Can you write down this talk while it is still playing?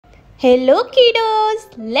Hello kiddos,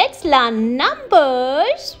 let's learn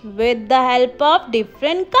numbers with the help of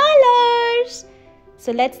different colors.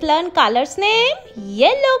 So let's learn colors name.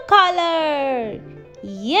 Yellow color,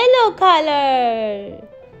 yellow color.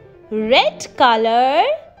 Red color,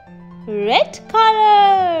 red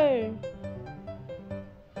color.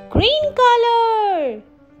 Green color,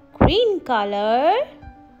 green color.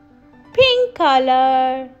 Pink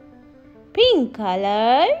color, pink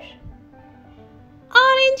color.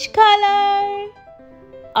 Orange color,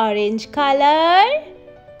 orange color.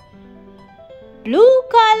 Blue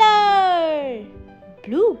color,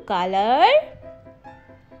 blue color.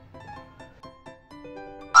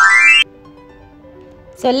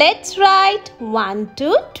 So let's write 1 to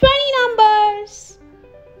 20 numbers.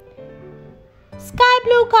 Sky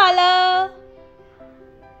blue color.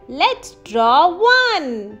 Let's draw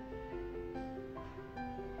 1.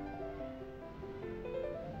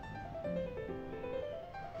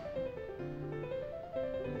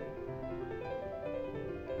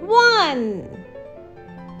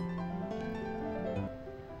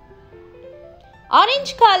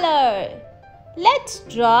 Orange color. Let's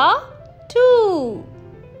draw 2.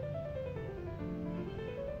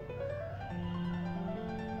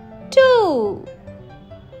 2.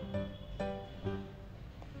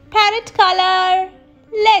 Parrot color.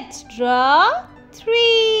 Let's draw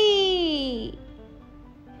 3.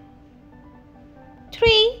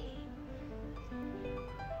 3.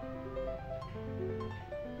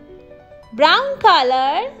 Brown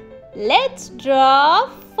color. Let's draw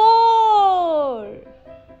 4.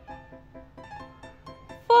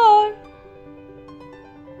 4.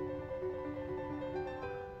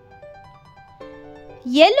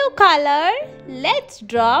 Yellow color. Let's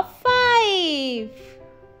draw 5.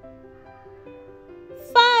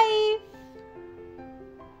 5.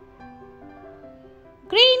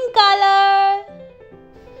 Green color.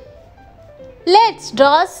 Let's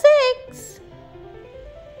draw 6.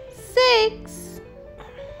 6.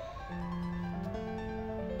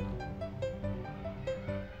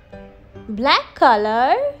 Black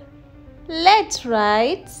color. Let's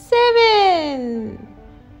write 7.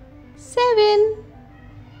 7.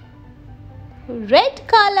 Red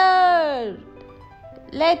color.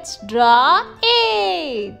 Let's draw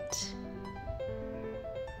 8.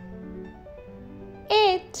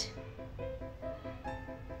 8.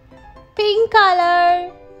 Pink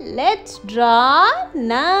color. Let's draw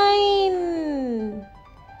 9.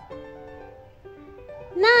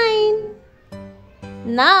 9.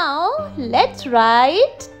 Now let's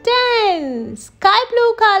write 10. Sky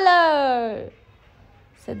blue color.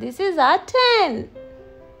 So this is our 10.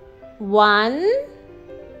 1.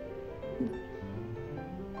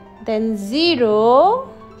 Then 0.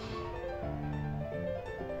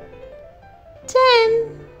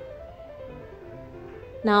 10.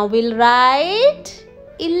 Now we'll write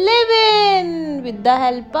 11 with the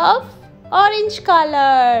help of orange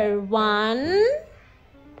color. 1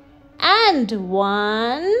 and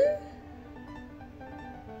 1.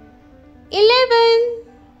 11.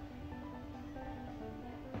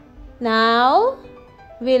 Now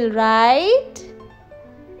we'll write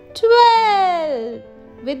 12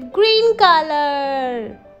 with green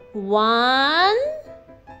color. 1,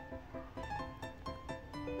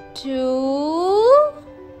 2,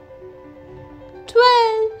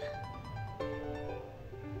 12.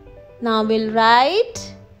 Now we'll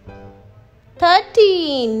write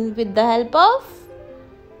 13 with the help of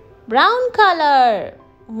brown color.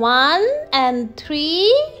 1 and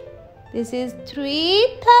 3. This is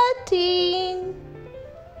 3, 13.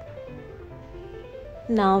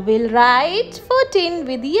 Now we'll write 14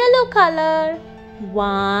 with yellow color.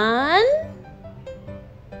 1,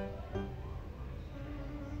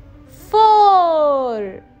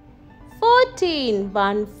 4. 14.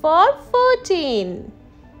 1 for 14.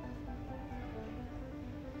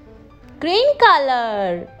 Green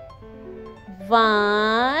color.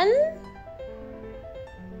 1,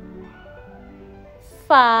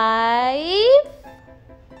 5,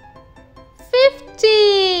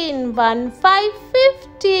 15. 1, 5,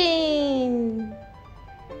 15.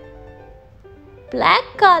 Black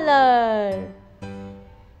color.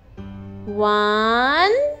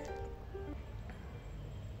 1,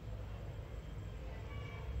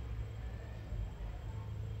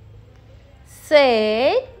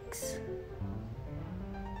 6,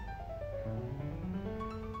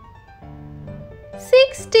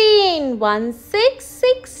 16. 1, 6,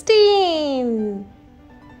 16.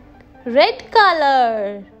 Red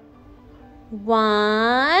color.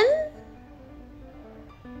 1,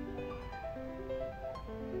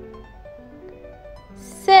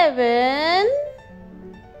 7,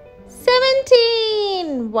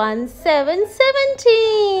 17. 1, 7,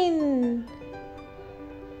 17.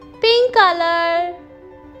 Pink color.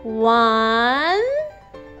 1,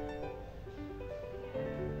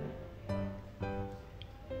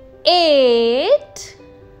 8,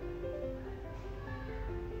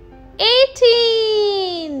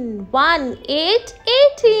 18. 1, 8,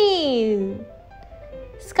 18.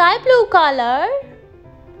 Sky blue color.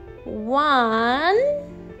 1,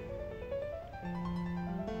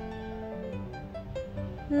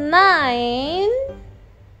 9,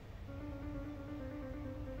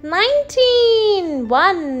 19.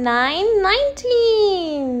 1, 9,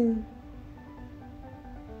 19.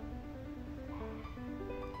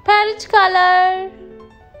 Parrot color.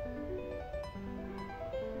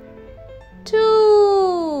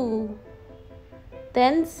 2.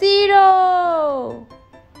 Then 0.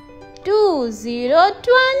 2, 0,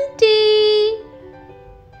 20.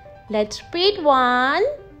 Let's repeat 1,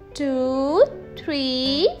 2,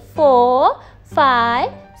 3, 4,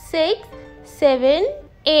 5, 6, 7,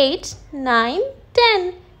 8, 9,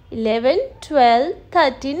 10, 11, 12,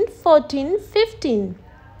 13, 14, 15,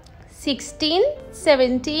 16,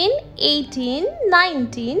 17, 18,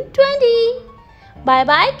 19, 20. Bye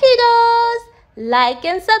bye kiddos. Like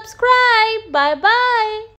and subscribe. Bye bye.